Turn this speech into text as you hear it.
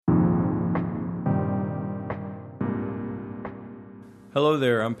Hello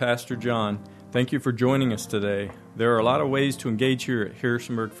there, I'm Pastor John. Thank you for joining us today. There are a lot of ways to engage here at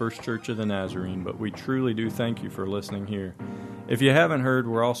Harrisonburg First Church of the Nazarene, but we truly do thank you for listening here. If you haven't heard,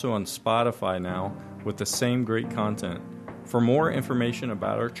 we're also on Spotify now with the same great content. For more information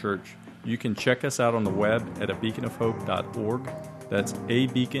about our church, you can check us out on the web at abeaconofhope.org. That's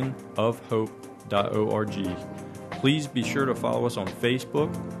abeaconofhope.org. Please be sure to follow us on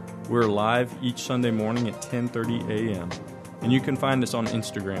Facebook. We're live each Sunday morning at 10:30 a.m. And you can find us on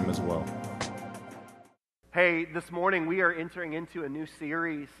Instagram as well. Hey, this morning we are entering into a new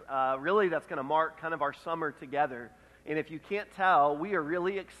series, really that's going to mark kind of our summer together. And if you can't tell, we are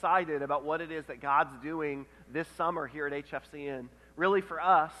really excited about what it is that God's doing this summer here at HFCN. Really for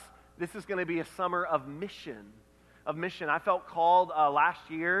us, this is going to be a summer of mission. I felt called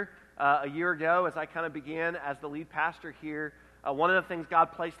last year, a year ago, as I kind of began as the lead pastor here. One of the things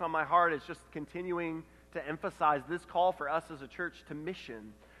God placed on my heart is just continuing to emphasize this call for us as a church to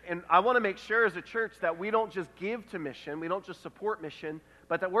mission. And I want to make sure as a church that we don't just give to mission, we don't just support mission,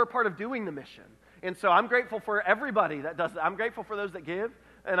 but that we're part of doing the mission. And so I'm grateful for everybody that does that. I'm grateful for those that give,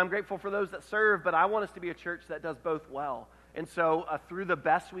 and I'm grateful for those that serve, but I want us to be a church that does both well. And so through the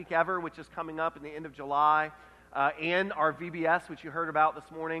Best Week Ever, which is coming up in the end of July, and our VBS, which you heard about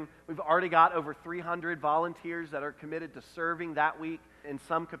this morning, we've already got over 300 volunteers that are committed to serving that week in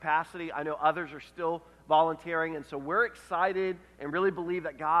some capacity. I know others are still volunteering, and so we're excited and really believe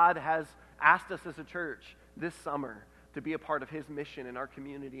that God has asked us as a church this summer to be a part of His mission in our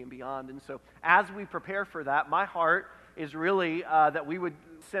community and beyond. And so as we prepare for that, my heart is really that we would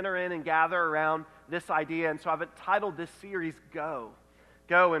center in and gather around this idea. And so I've entitled this series, Go.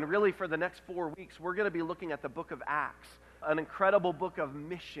 And really for the next 4 weeks, we're going to be looking at the book of Acts, an incredible book of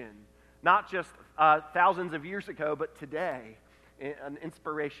mission, not just thousands of years ago, but today, an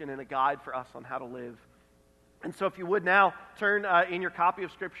inspiration and a guide for us on how to live. And so if you would now turn in your copy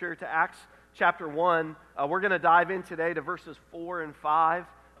of Scripture to Acts chapter 1. We're going to dive in today to verses 4 and 5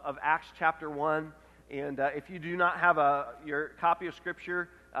 of Acts chapter 1. And if you do not have your copy of Scripture,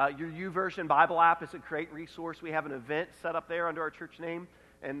 your YouVersion Bible app is a great resource. We have an event set up there under our church name,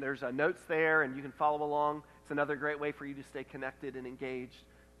 and there's notes there, and you can follow along. It's another great way for you to stay connected and engaged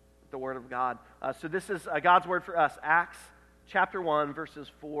with the Word of God. So this is God's Word for us. Acts chapter 1, verses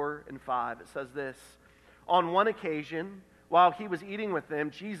 4 and 5. It says this: On one occasion, while he was eating with them,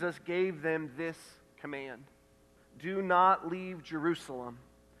 Jesus gave them this command: Do not leave Jerusalem,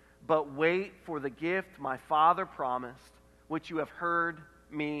 but wait for the gift my Father promised, which you have heard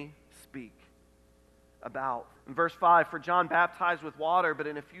me speak about. In verse 5, for John baptized with water, but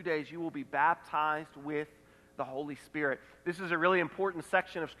in a few days you will be baptized with the Holy Spirit. This is a really important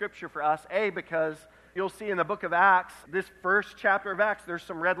section of Scripture for us, because you'll see in the book of Acts, this first chapter of Acts, there's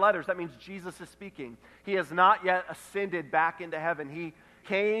some red letters. That means Jesus is speaking. He has not yet ascended back into heaven. He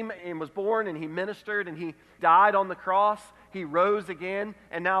came and was born, and He ministered, and He died on the cross. He rose again,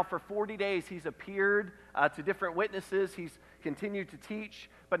 and now for 40 days He's appeared to different witnesses. He's continued to teach,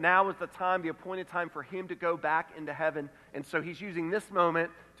 but now is the time, the appointed time for Him to go back into heaven. And so He's using this moment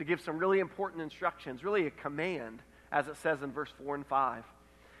to give some really important instructions, really a command, as it says in verse 4 and 5.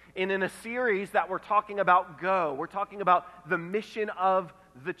 And in a series that we're talking about Go, we're talking about the mission of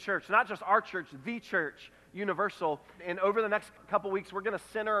the church, not just our church, the church, universal. And over the next couple weeks, we're going to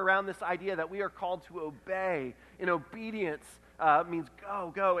center around this idea that we are called to obey. And obedience means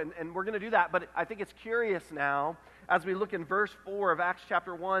go. And we're going to do that. But I think it's curious now, as we look in verse 4 of Acts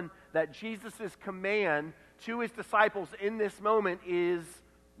chapter 1, that Jesus' command to His disciples in this moment is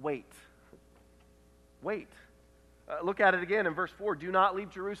wait. Wait. Look at it again in verse 4. Do not leave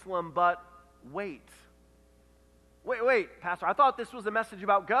Jerusalem, but wait. Wait, Pastor, I thought this was a message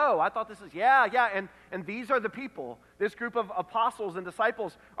about go. I thought this is, and these are the people. This group of apostles and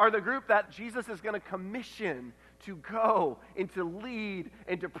disciples are the group that Jesus is going to commission to go and to lead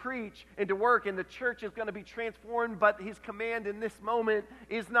and to preach and to work, and the church is going to be transformed, but His command in this moment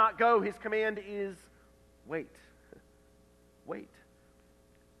is not go. His command is wait. Wait.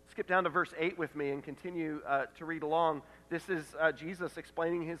 Skip down to verse 8 with me and continue to read along. This is Jesus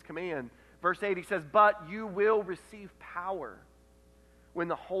explaining His command. Verse 8, He says, But you will receive power when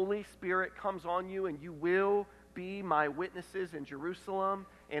the Holy Spirit comes on you, and you will be my witnesses in Jerusalem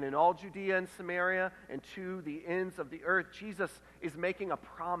and in all Judea and Samaria and to the ends of the earth. Jesus is making a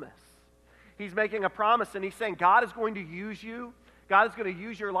promise. He's making a promise, and He's saying God is going to use you. God is going to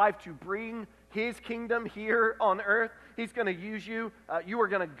use your life to bring His kingdom here on earth. He's going to use you. You are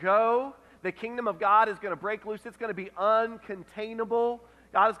going to go. The kingdom of God is going to break loose. It's going to be uncontainable.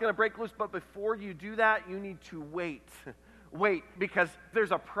 God is going to break loose, but before you do that, you need to wait. Wait, because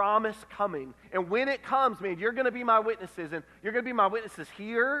there's a promise coming. And when it comes, man, you're going to be my witnesses. And you're going to be my witnesses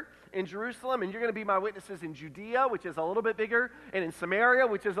here in Jerusalem. And you're going to be my witnesses in Judea, which is a little bit bigger. And in Samaria,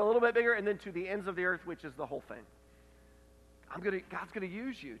 which is a little bit bigger. And then to the ends of the earth, which is the whole thing. God's going to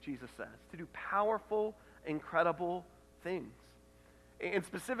use you, Jesus says, to do powerful, incredible things. And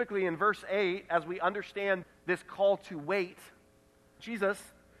specifically in verse 8, as we understand this call to wait, Jesus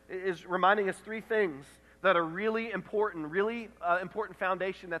is reminding us three things that are really important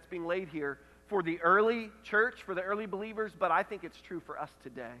foundation that's being laid here for the early church, for the early believers, but I think it's true for us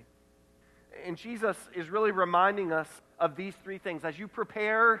today. And Jesus is really reminding us of these three things. As you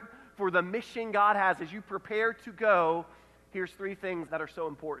prepare for the mission God has, as you prepare to go, here's three things that are so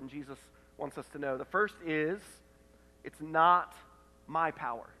important Jesus wants us to know. The first is, it's not my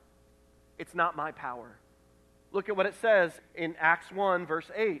power. It's not my power. Look at what it says in Acts 1, verse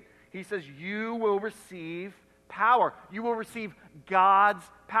 8. He says, you will receive power. You will receive God's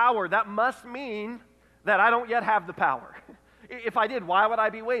power. That must mean that I don't yet have the power. If I did, why would I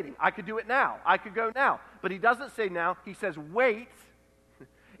be waiting? I could do it now. I could go now. But he doesn't say now. He says, wait,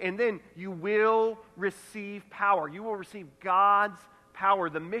 and then you will receive power. You will receive God's power.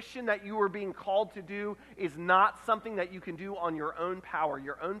 The mission that you are being called to do is not something that you can do on your own power.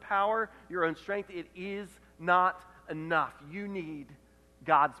 Your own power, your own strength, it is not enough. You need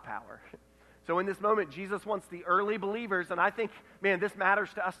God's power. So in this moment, Jesus wants the early believers, and I think, man, this matters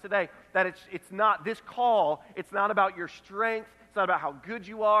to us today, that it's not, this call, it's not about your strength, it's not about how good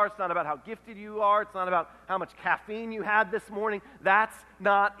you are, it's not about how gifted you are, it's not about how much caffeine you had this morning. That's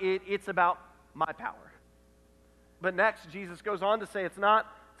not it. It's about my power. But next, Jesus goes on to say, it's not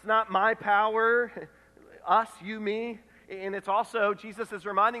my power, us, you, me, and it's also, Jesus is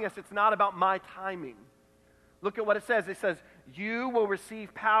reminding us, it's not about my timing. Look at what it says. It says, you will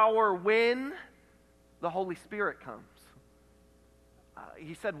receive power when the Holy Spirit comes.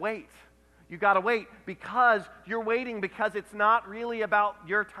 He said, wait. You got to wait because you're waiting because it's not really about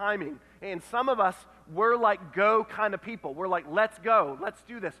your timing. And some of us, we're like go kind of people. We're like, let's go. Let's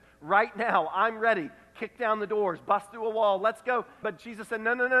do this right now. I'm ready. Kick down the doors. Bust through a wall. Let's go. But Jesus said,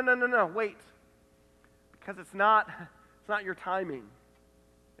 no. Wait. Because it's not your timing.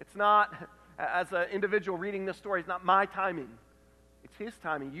 It's not... As an individual reading this story, it's not my timing. It's his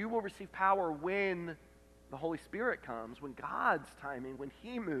timing. You will receive power when the Holy Spirit comes, when God's timing, when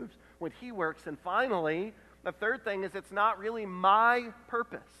he moves, when he works. And finally, the third thing is it's not really my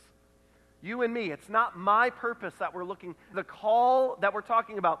purpose. You and me, it's not my purpose that we're looking. The call that we're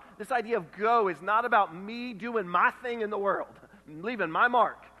talking about, this idea of go, is not about me doing my thing in the world, leaving my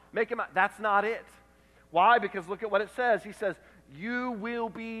mark, that's not it. Why? Because look at what it says. He says, you will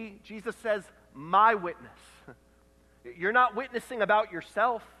be, Jesus says, my witness. You're not witnessing about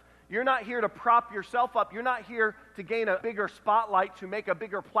yourself. You're not here to prop yourself up. You're not here to gain a bigger spotlight, to make a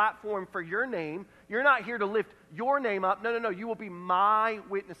bigger platform for your name. You're not here to lift your name up. No. You will be my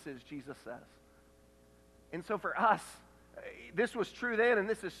witnesses, Jesus says. And so for us, this was true then, and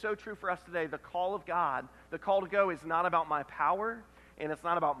this is so true for us today. The call of God, the call to go is not about my power, and it's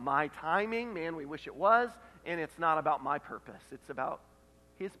not about my timing. Man, we wish it was. And it's not about my purpose. It's about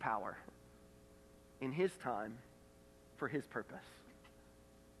his power in his time for his purpose.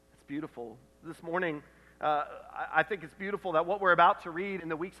 It's beautiful. This morning, I think it's beautiful that what we're about to read in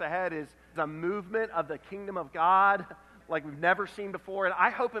the weeks ahead is a movement of the kingdom of God like we've never seen before. And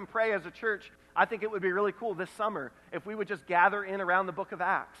I hope and pray as a church, I think it would be really cool this summer if we would just gather in around the book of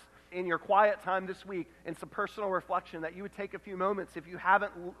Acts in your quiet time this week in some personal reflection, that you would take a few moments if you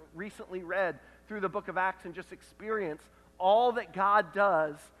haven't recently read through the book of Acts and just experience all that God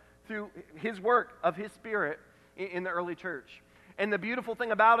does through his work of his Spirit in the early church. And the beautiful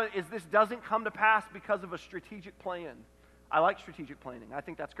thing about it is this doesn't come to pass because of a strategic plan. I like strategic planning. I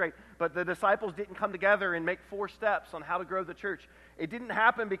think that's great. But the disciples didn't come together and make 4 steps on how to grow the church. It didn't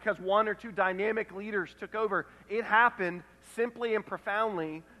happen because 1 or 2 dynamic leaders took over. It happened simply and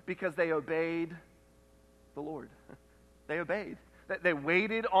profoundly because they obeyed the Lord. They obeyed. They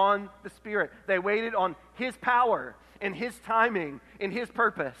waited on the Spirit. They waited on his power and his timing and his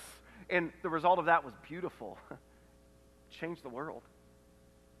purpose. And the result of that was beautiful. Changed the world.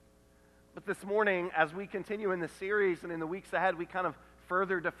 But this morning, as we continue in the series and in the weeks ahead, we kind of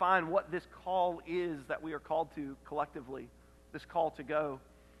further define what this call is that we are called to collectively, this call to go.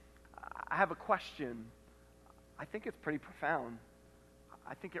 I have a question. I think it's pretty profound.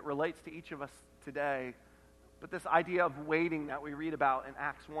 I think it relates to each of us today. But this idea of waiting that we read about in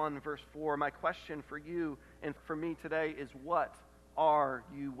Acts 1, verse 4, my question for you and for me today is, what are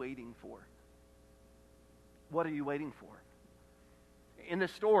you waiting for? What are you waiting for? In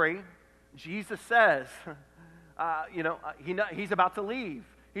this story, Jesus says, he's about to leave.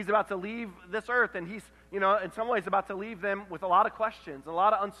 He's about to leave this earth, and he's, in some ways about to leave them with a lot of questions, a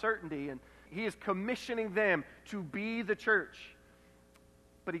lot of uncertainty, and he is commissioning them to be the church.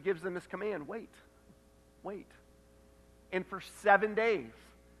 But he gives them this command, wait. And for 7 days,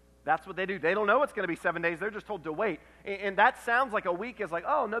 that's what they do. They don't know it's going to be 7 days. They're just told to wait. And that sounds like a week is like,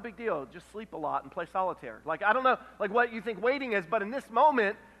 oh, no big deal. Just sleep a lot and play solitaire. Like, I don't know what you think waiting is, but in this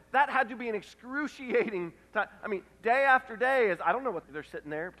moment, that had to be an excruciating time. I mean, day after day I don't know what they're sitting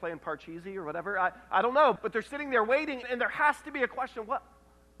there playing Parcheesi or whatever. I don't know, but they're sitting there waiting, and there has to be a question,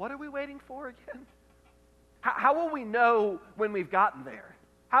 what are we waiting for again? How will we know when we've gotten there?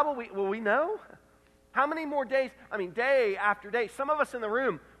 Will we know? How many more days? I mean, day after day. Some of us in the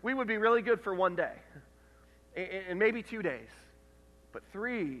room, we would be really good for 1 day, and maybe 2 days. But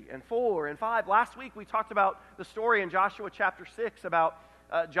 3 and 4 and 5. Last week we talked about the story in Joshua chapter 6 about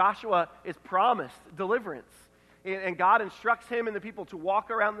Joshua is promised deliverance. And God instructs him and the people to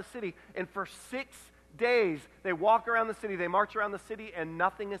walk around the city. And for 6 days, they walk around the city, they march around the city, and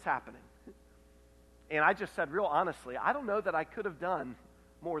nothing is happening. And I just said, real honestly, I don't know that I could have done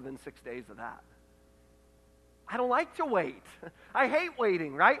more than 6 days of that. I don't like to wait. I hate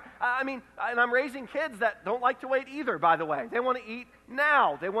waiting, right? I mean, and I'm raising kids that don't like to wait either, by the way. They want to eat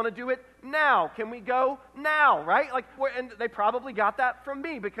now. They want to do it now. Can we go now, right? And they probably got that from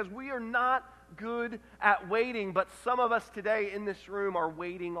me because we are not good at waiting, but some of us today in this room are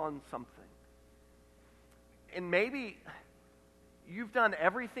waiting on something. And maybe you've done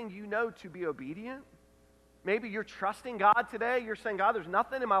everything you know to be obedient. Maybe you're trusting God today. You're saying, God, there's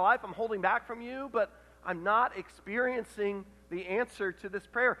nothing in my life I'm holding back from you, but I'm not experiencing the answer to this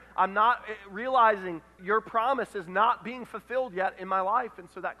prayer. I'm not realizing your promise is not being fulfilled yet in my life. And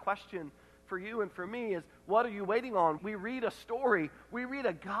so that question for you and for me is, what are you waiting on? We read a story. We read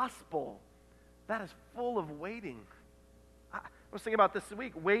a gospel that is full of waiting. I was thinking about this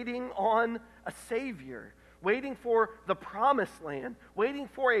week, waiting on a Savior, waiting for the promised land, waiting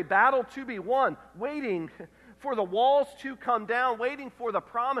for a battle to be won, waiting for the walls to come down, waiting for the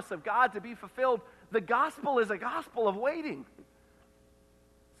promise of God to be fulfilled. The gospel is a gospel of waiting.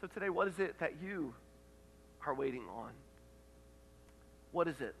 So today, what is it that you are waiting on? What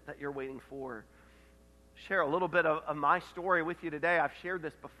is it that you're waiting for? Share a little bit of my story with you today. I've shared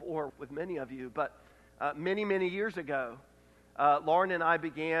this before with many of you, but many, many years ago, Lauren and I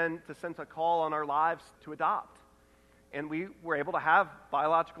began to sense a call on our lives to adopt. And we were able to have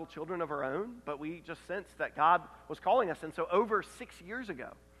biological children of our own, but we just sensed that God was calling us. And so over 6 years ago,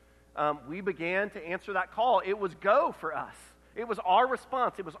 we began to answer that call. It was go for us. It was our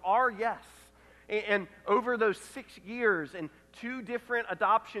response. It was our yes. And over those 6 years and 2 different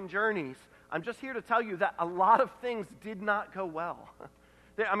adoption journeys, I'm just here to tell you that a lot of things did not go well.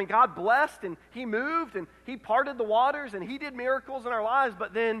 I mean, God blessed and He moved and He parted the waters and He did miracles in our lives,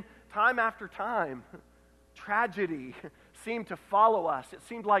 but then time after time, tragedy seemed to follow us. It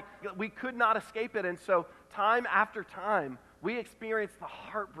seemed like we could not escape it. And so time after time, we experienced the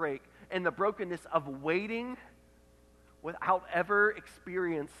heartbreak and the brokenness of waiting without ever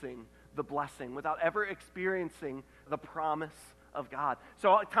experiencing the blessing, without ever experiencing the promise of God.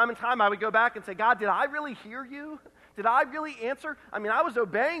 So time and time I would go back and say, God, did I really hear you? Did I really answer? I mean, I was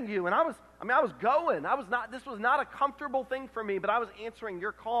obeying you and I was going. This was not a comfortable thing for me, but I was answering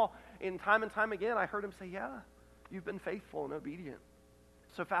your call. And time again, I heard Him say, yeah, you've been faithful and obedient.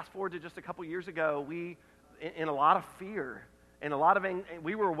 So fast forward to just a couple years ago, we, in a lot of fear, and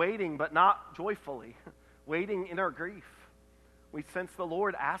we were waiting, but not joyfully, waiting in our grief. We sensed the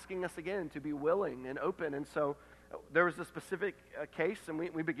Lord asking us again to be willing and open. And so there was a specific case, and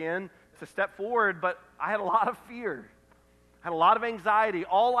we began to step forward, but I had a lot of fear. I had a lot of anxiety.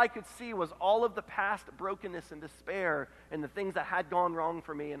 All I could see was all of the past brokenness and despair and the things that had gone wrong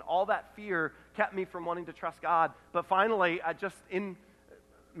for me, and all that fear kept me from wanting to trust God. But finally,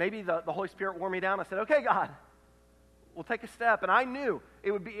 maybe the Holy Spirit wore me down. I said, okay, God, we'll take a step. And I knew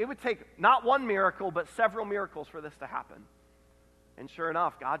it would take not one miracle, but several miracles for this to happen. And sure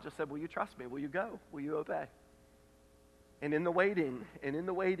enough, God just said, will you trust me? Will you go? Will you obey? And in the waiting,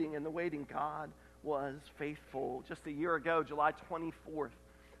 God was faithful. Just a year ago, July 24th,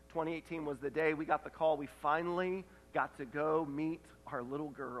 2018 was the day we got the call. We finally got to go meet our little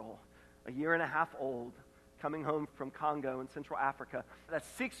girl, a year and a half old, coming home from Congo in Central Africa. That's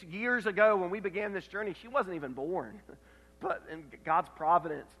 6 years ago when we began this journey. She wasn't even born. But in God's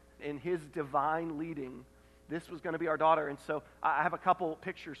providence, in His divine leading, this was going to be our daughter. And so I have a couple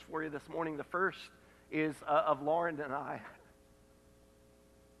pictures for you this morning. The first is of Lauren and I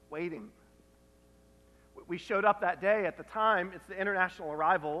waiting. We showed up that day. At the time, it's the international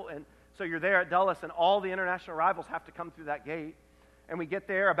arrival, and so you're there at Dulles, and all the international arrivals have to come through that gate. And we get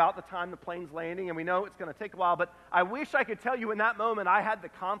there about the time the plane's landing, and we know it's going to take a while. But I wish I could tell you in that moment I had the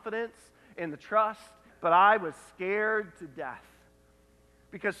confidence and the trust, but I was scared to death.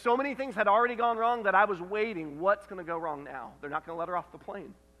 Because so many things had already gone wrong that I was waiting, what's going to go wrong now? They're not going to let her off the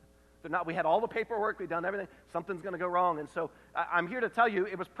plane. We had all the paperwork, we'd done everything. Something's going to go wrong. And so I'm here to tell you,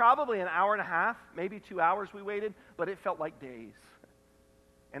 it was probably an hour and a half, maybe 2 hours we waited, but it felt like days.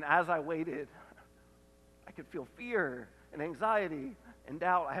 And as I waited, I could feel fear and anxiety and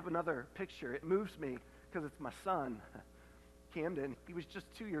doubt. I have another picture. It moves me because it's my son, Camden. He was just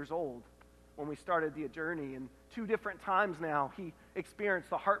 2 years old when we started the journey. And 2 different times now, he experienced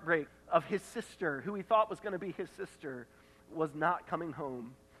the heartbreak of his sister, who he thought was going to be his sister, was not coming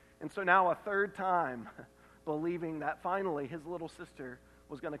home. And so now a third time, believing that finally his little sister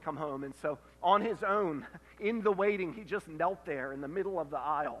was going to come home. And so on his own, in the waiting, he just knelt there in the middle of the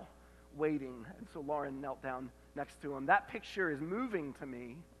aisle, waiting. And so Lauren knelt down next to him. That picture is moving to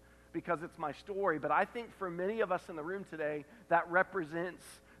me because it's my story. But I think for many of us in the room today, that represents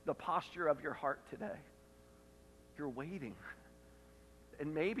the posture of your heart today. You're waiting.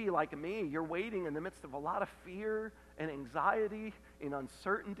 And maybe like me, you're waiting in the midst of a lot of fear and anxiety and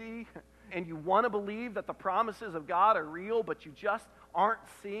uncertainty, and you want to believe that the promises of God are real, but you just aren't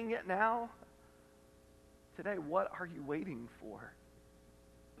seeing it now. Today, what are you waiting for?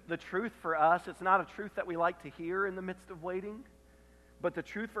 The truth for us, it's not a truth that we like to hear in the midst of waiting, but the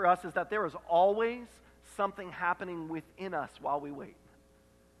truth for us is that there is always something happening within us while we wait.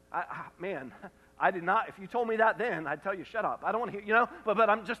 I did not, if you told me that then, I'd tell you, shut up. I don't want to hear, but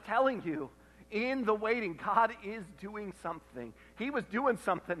I'm just telling you, in the waiting, God is doing something. He was doing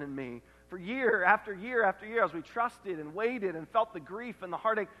something in me for year after year after year as we trusted and waited and felt the grief and the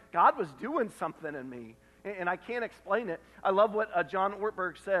heartache. God was doing something in me, and I can't explain it. I love what John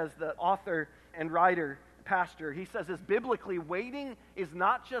Ortberg says, the author and writer, pastor. He says this, biblically, waiting is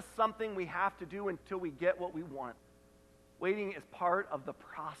not just something we have to do until we get what we want. Waiting is part of the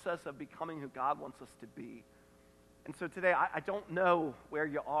process of becoming who God wants us to be. And so today, I don't know where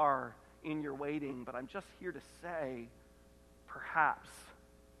you are in your waiting, but I'm just here to say, perhaps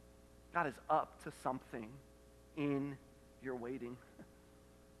God is up to something in your waiting.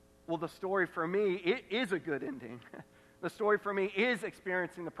 Well, the story for me, it is a good ending. The story for me is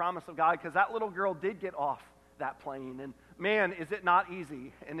experiencing the promise of God, because that little girl did get off that plane. And man, is it not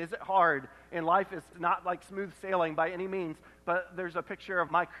easy, and is it hard, and life is not like smooth sailing by any means. But there's a picture of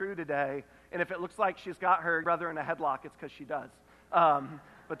my crew today, and if it looks like she's got her brother in a headlock, it's because she does.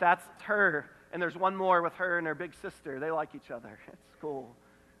 But that's her, and there's one more with her and her big sister. They like each other. It's cool.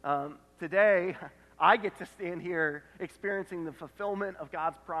 Today, I get to stand here experiencing the fulfillment of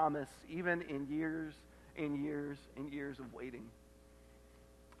God's promise, even in years and years and years of waiting.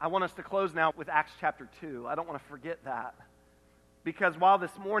 I want us to close now with Acts chapter 2. I don't want to forget that. Because while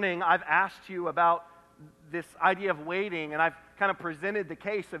this morning I've asked you about this idea of waiting, and I've kind of presented the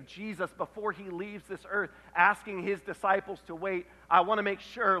case of Jesus before he leaves this earth, asking his disciples to wait, I want to make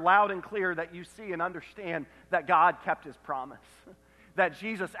sure loud and clear that you see and understand that God kept his promise. That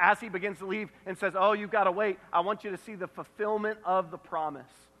Jesus, as he begins to leave and says, oh, you've got to wait, I want you to see the fulfillment of the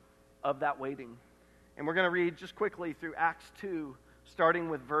promise of that waiting. And we're going to read just quickly through Acts 2, starting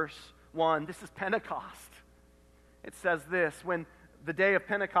with verse 1. This is Pentecost. It says this, when the day of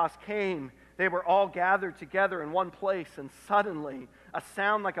Pentecost came, they were all gathered together in one place, and suddenly a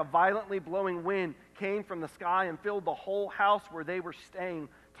sound like a violently blowing wind came from the sky and filled the whole house where they were staying.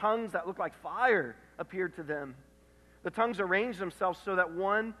 Tongues that looked like fire appeared to them. The tongues arranged themselves so that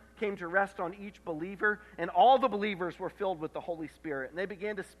one came to rest on each believer, and all the believers were filled with the Holy Spirit. And they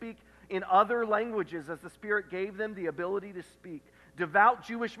began to speak in other languages as the Spirit gave them the ability to speak. Devout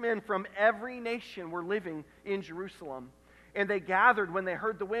Jewish men from every nation were living in Jerusalem. And they gathered when they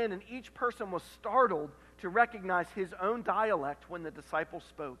heard the wind, and each person was startled to recognize his own dialect when the disciples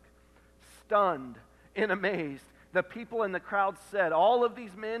spoke. Stunned and amazed, the people in the crowd said, all of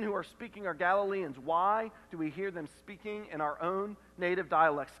these men who are speaking are Galileans. Why do we hear them speaking in our own native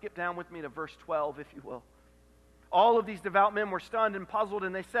dialect? Skip down with me to verse 12, if you will. All of these devout men were stunned and puzzled,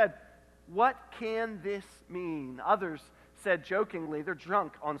 and they said, what can this mean? Others said jokingly, they're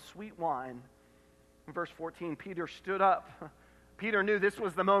drunk on sweet wine. In verse 14, Peter stood up. Peter knew this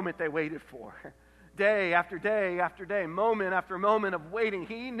was the moment they waited for. Day after day after day, moment after moment of waiting,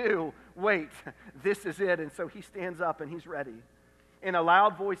 he knew, wait, this is it. And so he stands up and he's ready. In a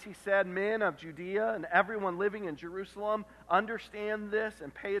loud voice he said, men of Judea and everyone living in Jerusalem, understand this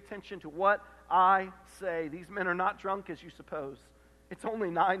and pay attention to what I say. These men are not drunk as you suppose. It's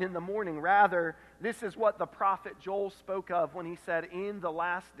only 9 a.m. Rather, this is what the prophet Joel spoke of when he said, in the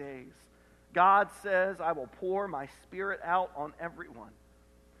last days, God says, I will pour my Spirit out on everyone.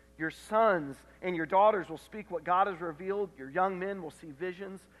 Your sons and your daughters will speak what God has revealed. Your young men will see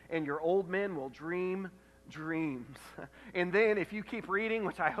visions, and your old men will dream dreams. And then if you keep reading,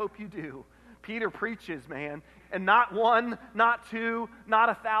 which I hope you do, Peter preaches, man, and not one, not two, not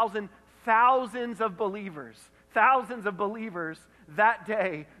 1,000, thousands of believers that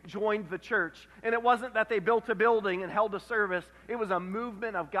day joined the church. And it wasn't that they built a building and held a service. It was a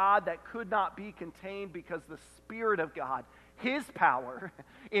movement of God that could not be contained because the Spirit of God, His power,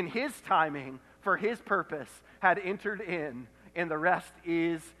 in His timing, for His purpose, had entered in. And the rest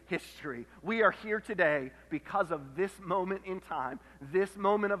is history. We are here today because of this moment in time, this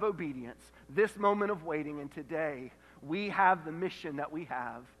moment of obedience, this moment of waiting. And today, we have the mission that we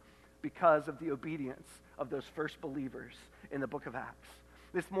have because of the obedience of those first believers in the book of Acts.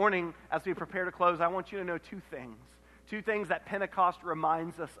 This morning, as we prepare to close, I want you to know two things that Pentecost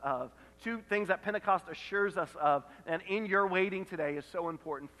reminds us of, two things that Pentecost assures us of, and in your waiting today is so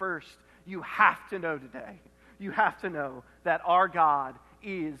important. First, you have to know today, you have to know that our God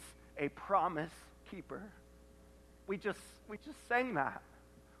is a promise keeper. We just sang that.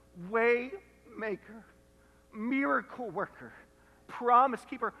 Way maker, miracle worker, promise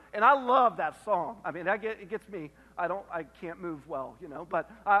keeper. And I love that song. I mean, it gets me. I can't move well, but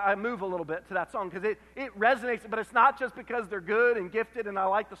I move a little bit to that song because it resonates. But it's not just because they're good and gifted and I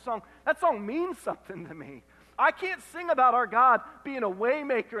like the song. That song means something to me. I can't sing about our God being a way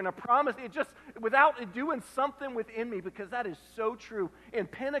maker and a promise without it doing something within me, because that is so true. And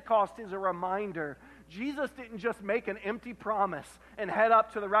Pentecost is a reminder. Jesus didn't just make an empty promise and head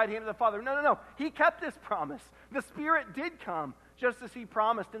up to the right hand of the Father. No. He kept His promise. The Spirit did come just as He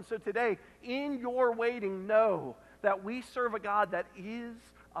promised. And so today, in your waiting, know that we serve a God that is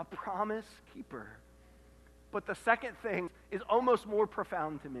a promise keeper. But the second thing is almost more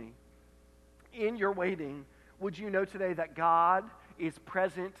profound to me. In your waiting, would you know today that God is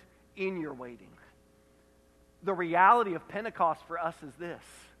present in your waiting? The reality of Pentecost for us is this: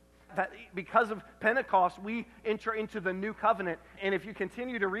 that because of Pentecost, we enter into the new covenant. And if you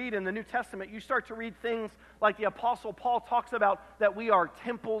continue to read in the New Testament, you start to read things like the Apostle Paul talks about, that we are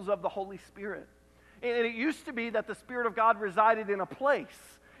temples of the Holy Spirit. And it used to be that the Spirit of God resided in a place,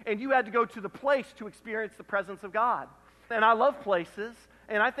 and you had to go to the place to experience the presence of God. And I love places,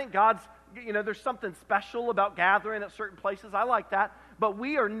 and I think God's, there's something special about gathering at certain places. I like that. But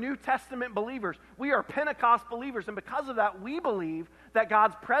we are New Testament believers. We are Pentecost believers. And because of that, we believe that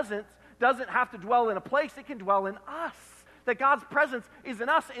God's presence doesn't have to dwell in a place. It can dwell in us. That God's presence is in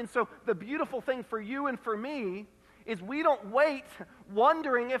us. And so the beautiful thing for you and for me is we don't wait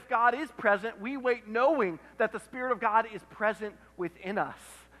wondering if God is present. We wait knowing that the Spirit of God is present within us.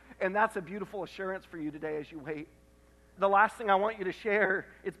 And that's a beautiful assurance for you today as you wait. The last thing I want you to share,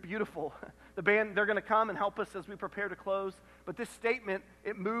 it's beautiful. The band, they're going to come and help us as we prepare to close. But this statement,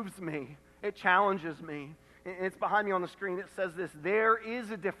 it moves me. It challenges me. And it's behind me on the screen. It says this: there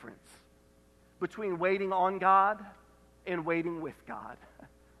is a difference between waiting on God and waiting with God.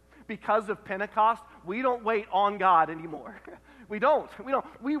 Because of Pentecost, we don't wait on God anymore. We don't.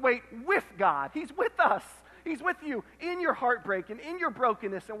 We wait with God. He's with us. He's with you in your heartbreak and in your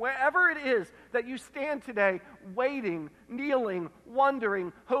brokenness, and wherever it is that you stand today, waiting, kneeling,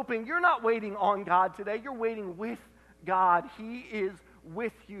 wondering, hoping. You're not waiting on God today. You're waiting with God. He is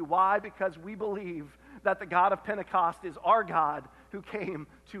with you. Why? Because we believe that the God of Pentecost is our God who came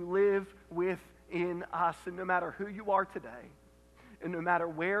to live within us. And no matter who you are today, and no matter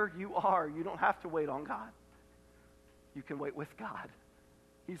where you are, you don't have to wait on God. You can wait with God.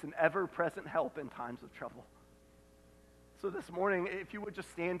 He's an ever-present help in times of trouble. So this morning, if you would just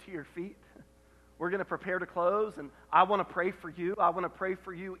stand to your feet, we're going to prepare to close, and I want to pray for you. I want to pray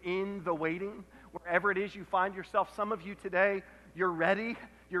for you in the waiting, wherever it is you find yourself. Some of you today, you're ready.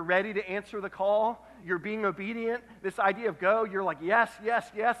 You're ready to answer the call. You're being obedient. This idea of go, you're like, yes,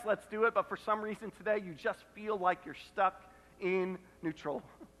 let's do it. But for some reason today, you just feel like you're stuck in neutral.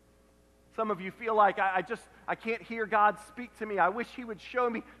 Some of you feel like, I can't hear God speak to me. I wish He would show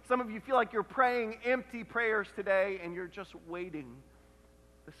me. Some of you feel like you're praying empty prayers today and you're just waiting.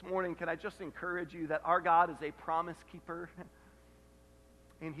 This morning, can I just encourage you that our God is a promise keeper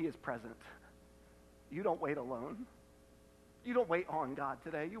and He is present. You don't wait alone. You don't wait on God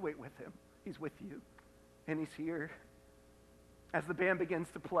today. You wait with Him. He's with you and He's here. As the band begins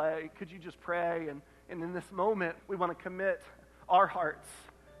to play, could you just pray? And in this moment, we want to commit our hearts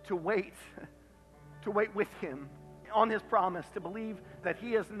to wait with Him on His promise, to believe that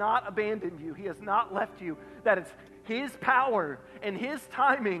He has not abandoned you, He has not left you, that it's His power and His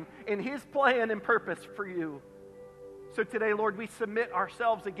timing and His plan and purpose for you. So today, Lord, we submit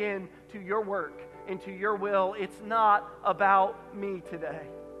ourselves again to your work and to your will. It's not about me today.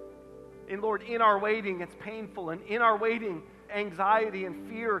 And Lord, in our waiting, it's painful. And in our waiting, anxiety and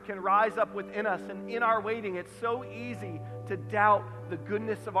fear can rise up within us. And in our waiting, it's so easy to doubt the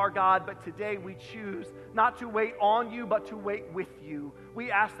goodness of our God. But today we choose not to wait on you, but to wait with you.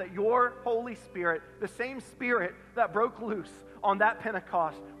 We ask that your Holy Spirit, the same Spirit that broke loose on that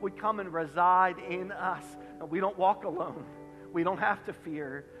Pentecost, would come and reside in us. And we don't walk alone. We don't have to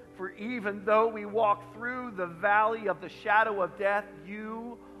fear. For even though we walk through the valley of the shadow of death,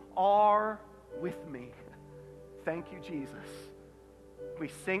 you are with me. Thank you, Jesus. We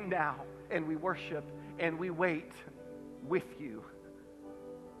sing now, and we worship, and we wait with you.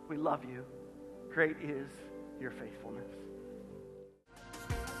 We love you. Great is your faithfulness.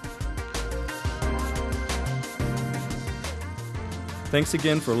 Thanks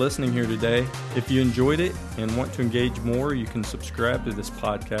again for listening here today. If you enjoyed it and want to engage more, you can subscribe to this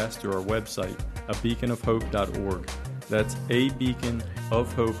podcast through our website, abeaconofhope.org. That's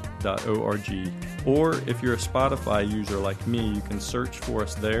abeaconofhope.org. Or if you're a Spotify user like me, you can search for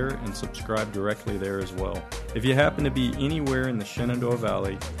us there and subscribe directly there as well. If you happen to be anywhere in the Shenandoah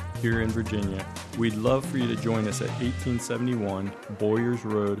Valley here in Virginia, we'd love for you to join us at 1871 Boyers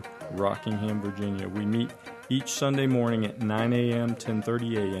Road, Rockingham, Virginia. We meet each Sunday morning at 9 a.m.,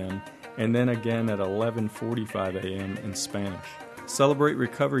 10:30 a.m., and then again at 11:45 a.m. in Spanish. Celebrate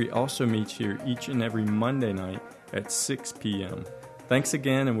Recovery also meets here each and every Monday night at 6 p.m. Thanks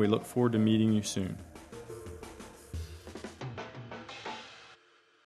again, and we look forward to meeting you soon.